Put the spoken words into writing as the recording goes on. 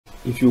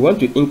If you want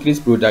to increase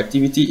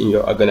productivity in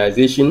your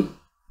organization,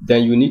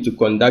 then you need to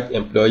conduct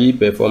employee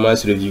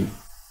performance review.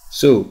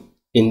 So,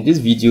 in this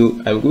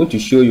video, I'm going to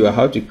show you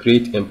how to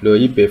create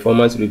employee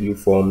performance review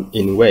form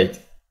in Word.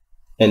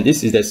 And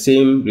this is the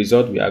same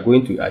result we are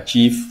going to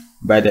achieve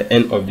by the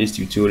end of this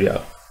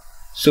tutorial.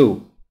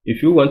 So,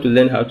 if you want to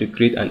learn how to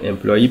create an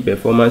employee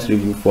performance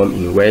review form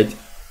in Word,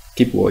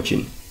 keep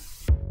watching.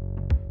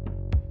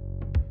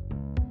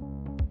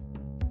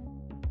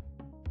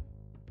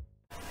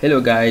 Hello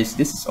guys,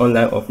 this is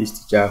Online Office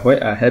Teacher,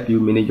 where I help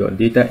you manage your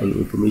data and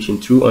information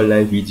through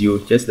online video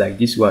just like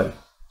this one.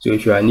 So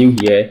if you are new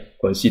here,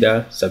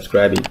 consider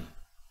subscribing.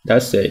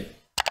 That said,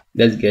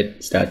 let's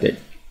get started.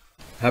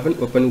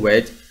 Having opened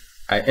Word,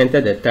 I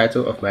enter the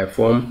title of my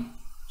form.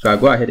 So I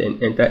go ahead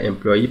and enter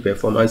Employee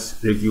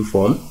Performance Review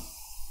Form.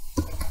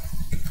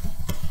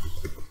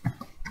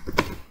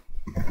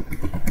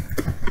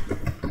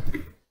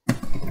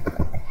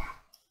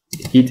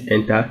 Hit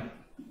enter.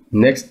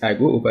 Next, I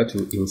go over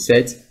to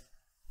Insert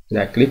and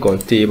I click on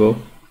Table.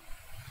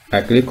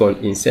 I click on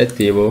Insert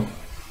Table.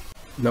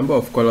 Number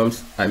of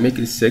columns, I make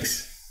it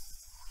 6.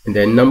 And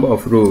then number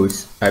of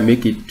rows, I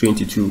make it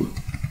 22.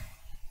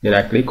 Then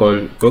I click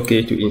on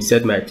OK to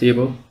insert my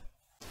table.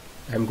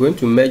 I'm going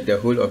to merge the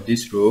whole of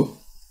this row.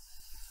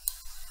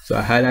 So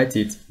I highlight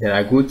it. Then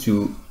I go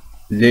to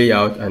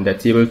Layout and the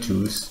Table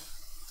Tools.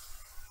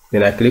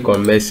 Then I click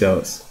on Merge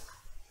Cells.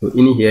 So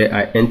in here,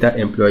 I enter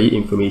employee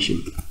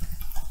information.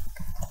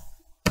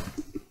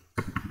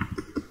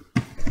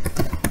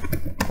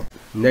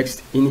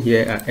 Next, in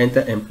here, I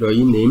enter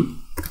employee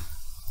name.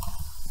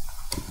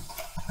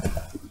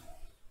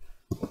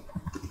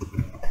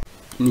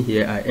 In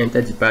here, I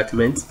enter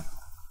department.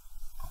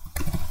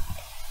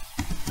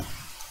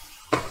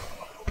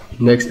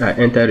 Next, I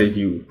enter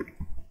review.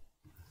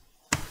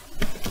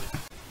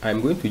 I'm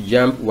going to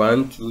jump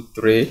 1, 2,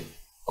 3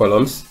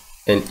 columns,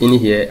 and in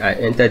here, I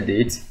enter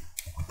date.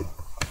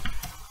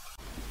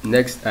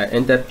 Next, I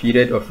enter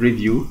period of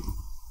review.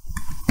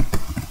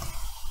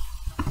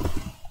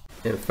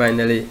 And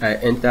finally, I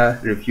enter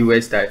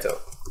reviewer's title.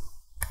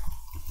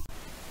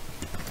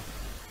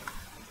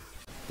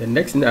 The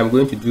next thing I'm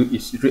going to do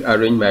is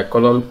rearrange my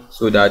column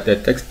so that the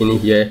text in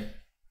here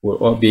will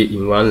all be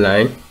in one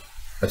line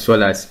as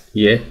well as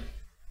here.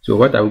 So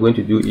what I'm going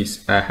to do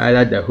is I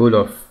highlight the whole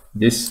of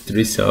these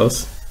 3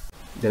 cells.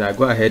 Then I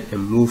go ahead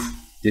and move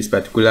this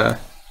particular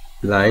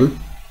line.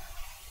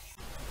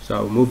 So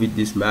I'll move it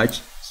this much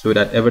so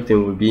that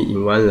everything will be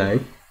in one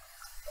line.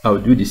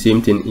 I'll do the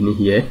same thing in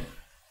here.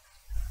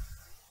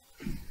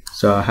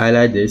 So I'll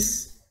highlight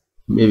this,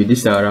 maybe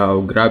this time around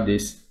I'll grab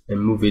this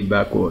and move it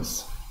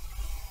backwards.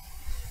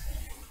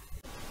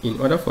 In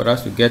order for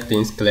us to get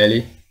things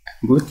clearly,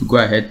 I'm going to go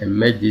ahead and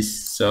merge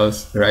these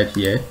cells right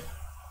here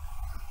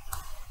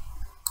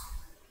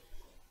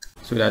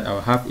so that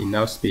I'll have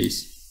enough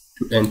space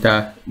to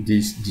enter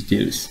these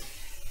details.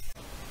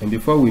 And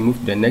before we move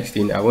to the next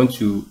thing, I want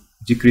to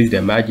decrease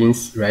the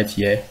margins right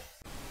here.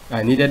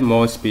 I needed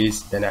more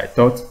space than I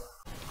thought,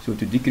 so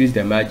to decrease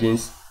the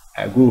margins,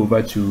 I go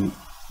over to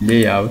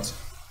Layout,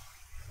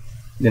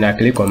 then I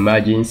click on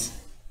Margins.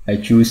 I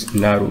choose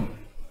Narrow,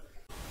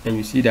 and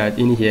you see that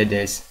in here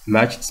there's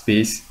matched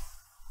space.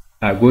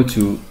 I go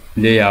to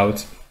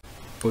Layout,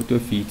 Auto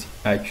Fit.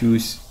 I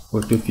choose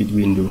Auto Fit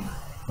Window.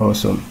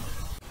 Awesome.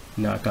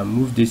 Now I can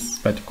move this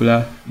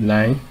particular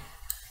line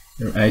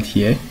right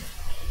here.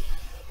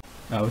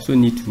 I also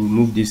need to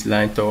move this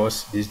line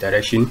towards this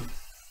direction,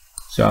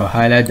 so I'll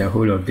highlight the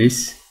whole of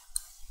this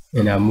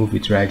and I'll move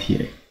it right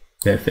here.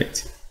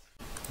 Perfect.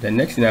 The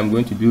next thing I'm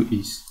going to do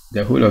is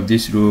the whole of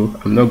this row.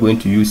 I'm not going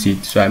to use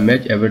it, so I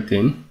merge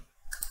everything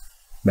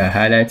by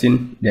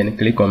highlighting, then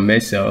click on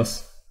Merge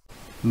Cells.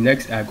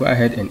 Next, I go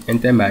ahead and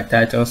enter my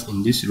titles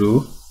in this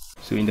row.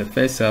 So in the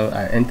first cell,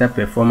 I enter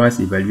Performance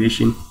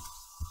Evaluation.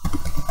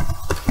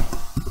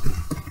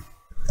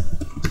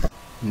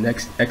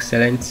 Next,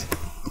 Excellent,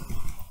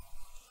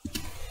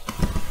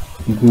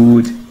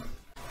 Good,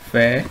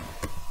 Fair,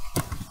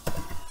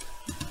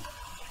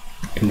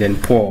 and then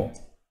Poor.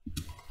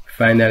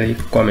 Finally,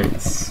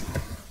 comments.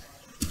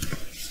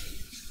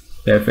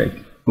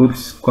 Perfect.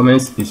 Oops,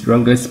 comments is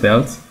wrongly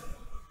spelled.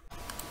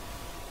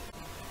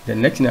 The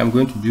next thing I'm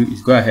going to do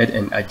is go ahead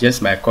and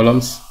adjust my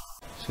columns.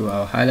 So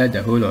I'll highlight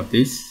the whole of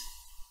this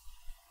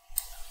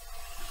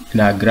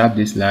and I'll grab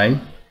this line,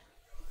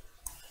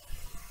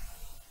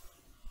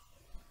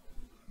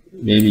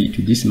 maybe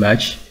to this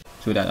match,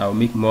 so that I'll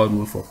make more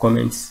room for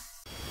comments.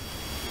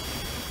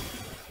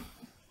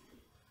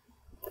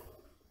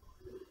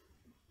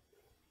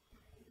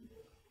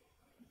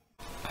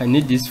 I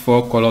need these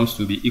 4 columns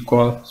to be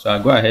equal, so I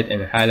go ahead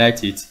and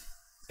highlight it,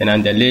 and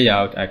on the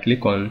layout I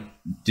click on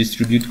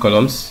Distribute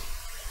Columns.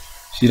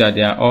 See that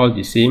they are all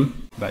the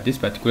same, but this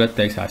particular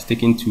text has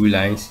taken 2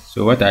 lines.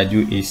 So what I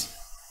do is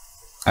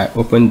I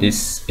open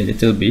this a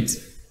little bit,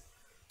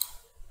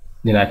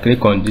 then I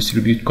click on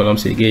Distribute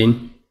Columns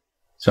again.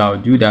 So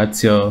I'll do that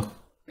till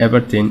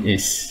everything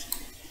is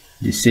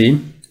the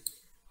same.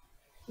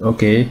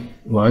 Okay,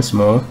 once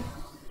more.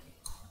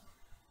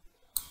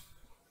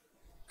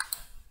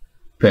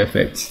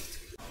 Perfect.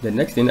 The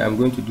next thing I'm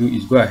going to do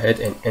is go ahead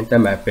and enter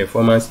my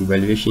performance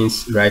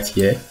evaluations right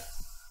here.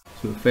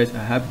 So first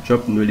I have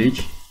job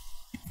knowledge,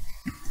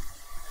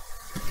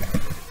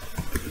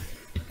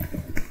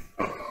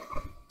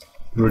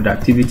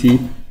 productivity.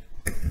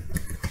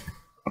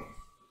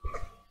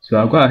 So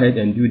I'll go ahead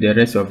and do the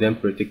rest of them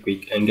pretty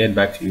quick and get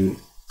back to you.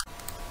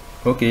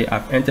 Okay,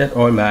 I've entered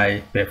all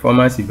my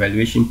performance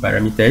evaluation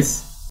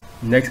parameters.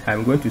 Next,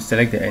 I'm going to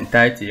select the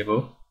entire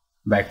table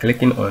by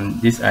clicking on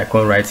this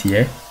icon right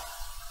here.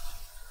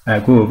 I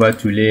go over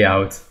to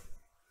layout,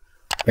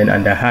 and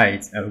under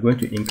height, I'm going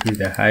to increase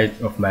the height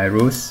of my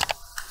rows.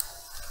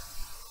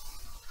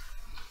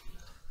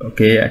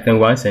 Okay, I think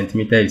 1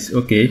 centimeter is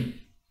okay.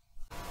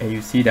 And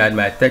you see that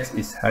my text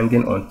is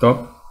hanging on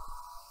top.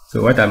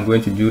 So what I'm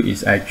going to do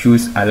is I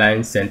choose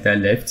align center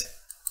left.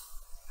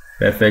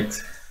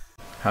 Perfect.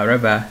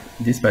 However,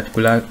 this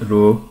particular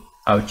row,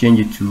 I'll change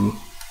it to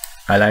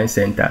align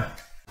center.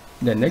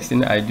 The next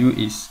thing I do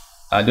is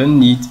I don't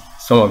need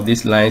some of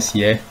these lines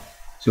here.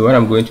 So what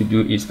I'm going to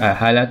do is I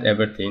highlight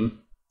everything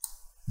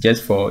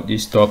just for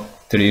these top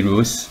 3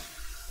 rows.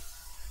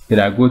 Then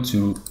I go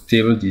to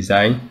table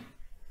design.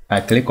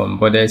 I click on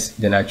borders,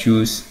 then I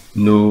choose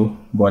no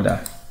border.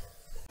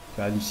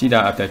 So as you see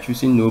that after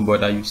choosing no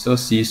border, you still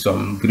see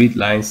some grid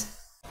lines.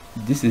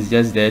 This is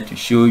just there to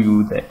show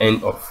you the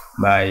end of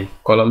my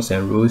columns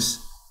and rows.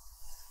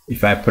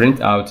 If I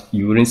print out,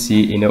 you wouldn't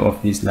see any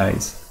of these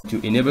lines.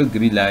 To enable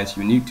grid lines,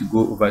 you need to go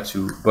over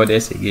to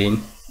borders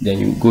again, then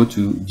you go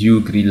to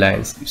view grid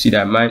lines. You see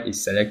that mine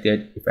is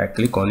selected. If I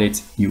click on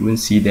it, you won't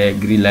see the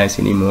grid lines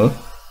anymore.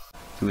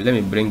 So let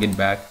me bring it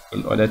back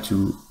in order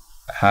to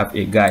have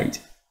a guide.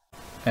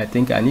 I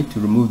think I need to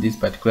remove this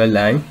particular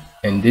line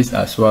and this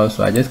as well,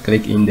 so I just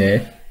click in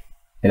there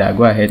and I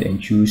go ahead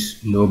and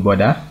choose no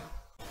border.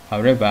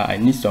 However, I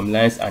need some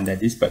lines under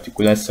this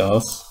particular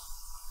cells.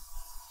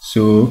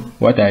 So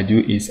what I do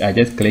is I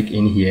just click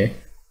in here,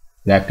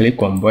 then I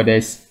click on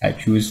borders, I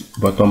choose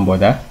bottom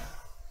border.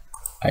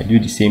 I do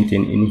the same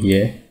thing in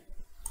here.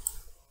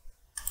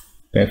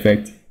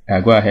 Perfect.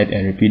 I go ahead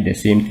and repeat the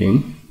same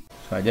thing.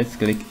 So I just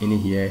click in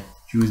here,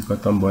 choose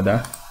bottom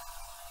border.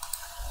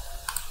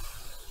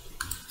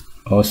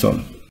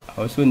 Awesome.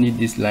 I also need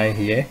this line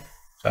here,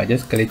 so I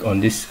just click on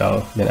this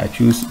cell, then I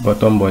choose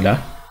bottom border.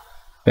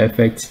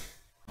 Perfect.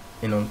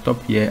 And on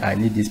top here I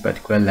need this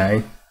particular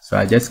line, so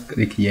I just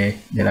click here,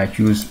 then I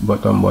choose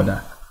bottom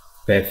border.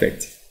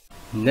 Perfect.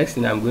 Next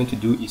thing I'm going to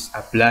do is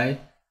apply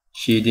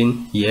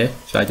shading here.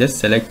 So I just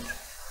select,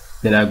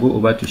 then I go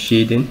over to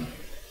shading,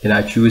 then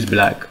I choose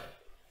black.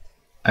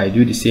 I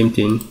do the same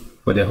thing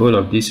for the whole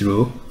of this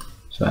row.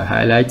 So I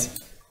highlight,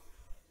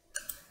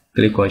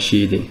 click on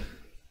shading.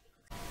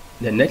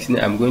 The next thing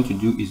I'm going to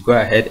do is go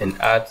ahead and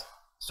add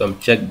some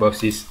check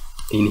boxes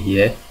in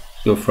here.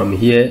 So from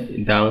here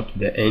down to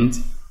the end.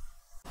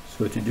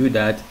 So to do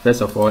that,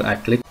 first of all, I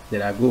click,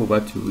 then I go over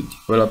to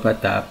developer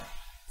tab.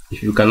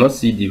 If you cannot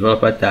see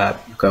developer tab,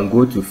 you can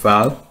go to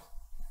file,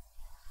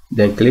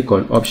 then click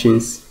on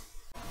options.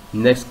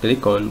 Next,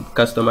 click on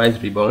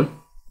customize ribbon.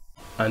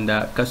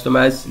 Under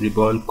customize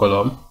ribbon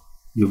column,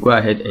 you go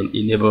ahead and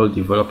enable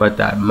developer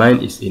tab.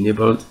 Mine is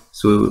enabled,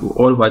 so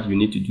all what you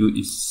need to do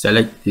is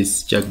select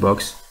this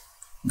checkbox,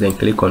 then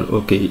click on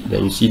OK.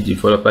 Then you see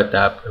developer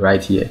tab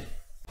right here.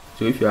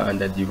 So if you are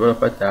under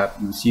developer tab,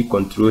 you see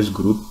controls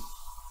group.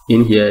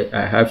 In here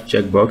I have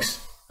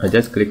checkbox. I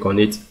just click on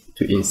it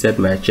to insert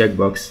my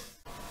checkbox,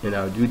 and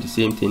I'll do the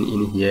same thing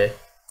in here.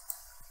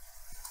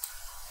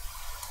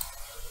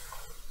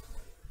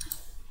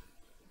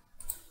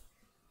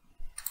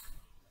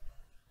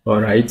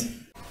 Alright,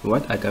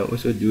 what I can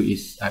also do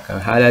is I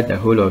can highlight the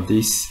whole of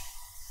these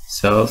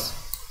cells,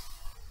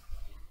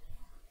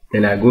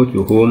 then I go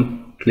to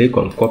home, click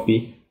on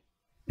copy,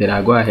 then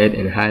I go ahead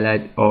and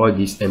highlight all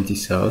these empty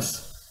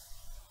cells,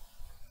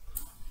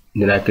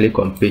 then I click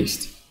on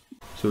paste.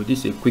 So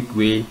this is a quick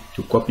way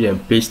to copy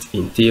and paste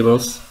in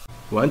tables.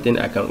 One thing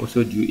I can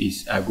also do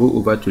is I go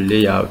over to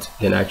layout,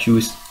 then I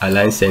choose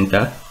align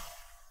center.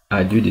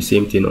 I do the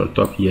same thing on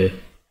top here,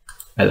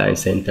 align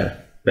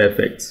center.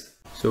 Perfect.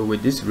 So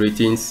with these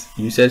ratings,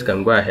 users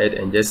can go ahead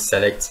and just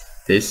select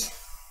this.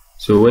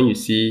 So when you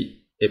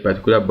see a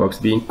particular box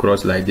being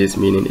crossed like this,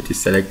 meaning it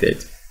is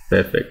selected.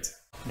 Perfect.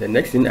 The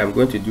next thing I'm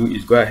going to do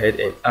is go ahead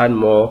and add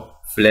more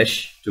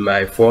flesh to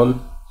my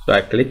form. So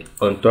I click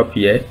on top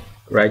here,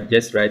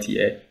 just right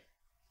here.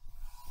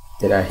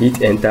 Then I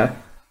hit enter.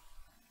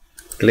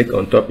 Click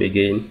on top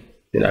again.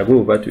 Then I go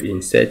over to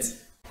insert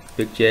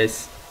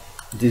pictures,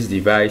 this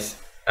device.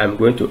 I'm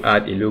going to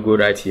add a logo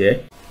right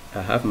here.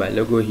 I have my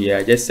logo here.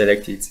 I just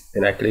select it,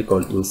 then I click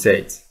on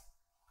insert.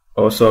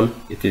 Awesome.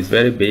 It is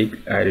very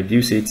big. I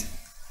reduce it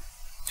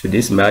to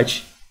this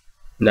much.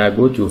 Now I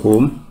go to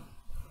home,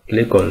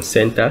 click on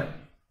center.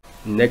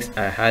 Next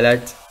I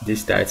highlight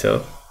this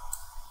title,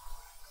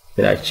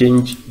 then I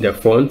change the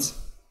font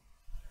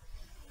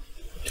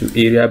to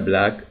Arial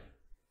Black.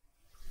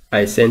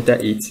 I center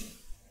it.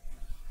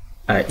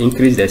 I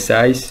increase the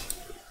size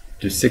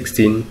to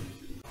 16.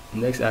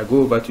 Next I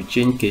go over to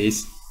change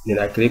case, then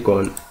I click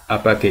on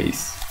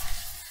uppercase.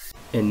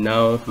 And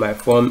now my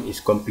form is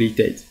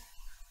completed.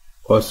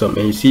 Awesome.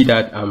 And you see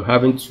that I'm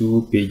having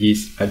 2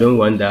 pages. I don't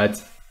want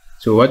that.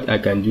 So what I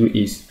can do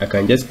is I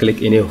can just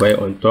click anywhere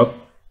on top.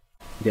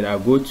 Then I'll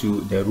go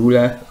to the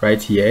ruler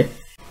right here.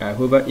 I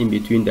hover in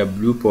between the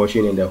blue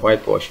portion and the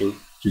white portion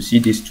to see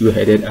these 2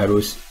 headed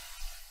arrows.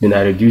 Then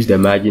I reduce the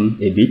margin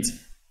a bit.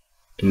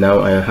 And now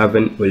I am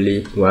having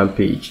only 1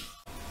 page.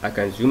 I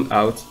can zoom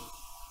out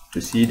to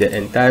see the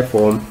entire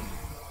form.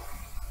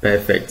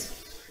 Perfect.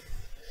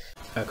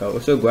 I can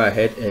also go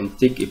ahead and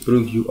take a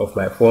preview of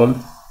my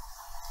form,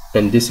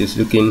 and this is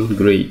looking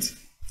great.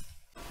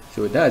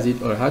 So that's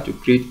it on how to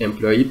create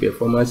employee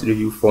performance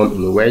review form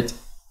in Word.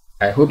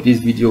 I hope this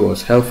video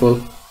was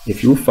helpful.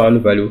 If you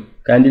found value,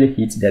 kindly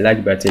hit the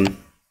like button,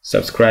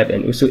 subscribe,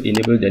 and also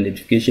enable the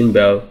notification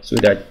bell so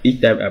that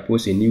each time I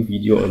post a new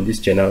video on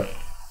this channel,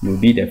 you'll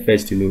be the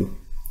first to know.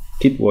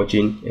 Keep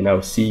watching, and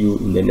I'll see you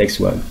in the next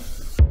one.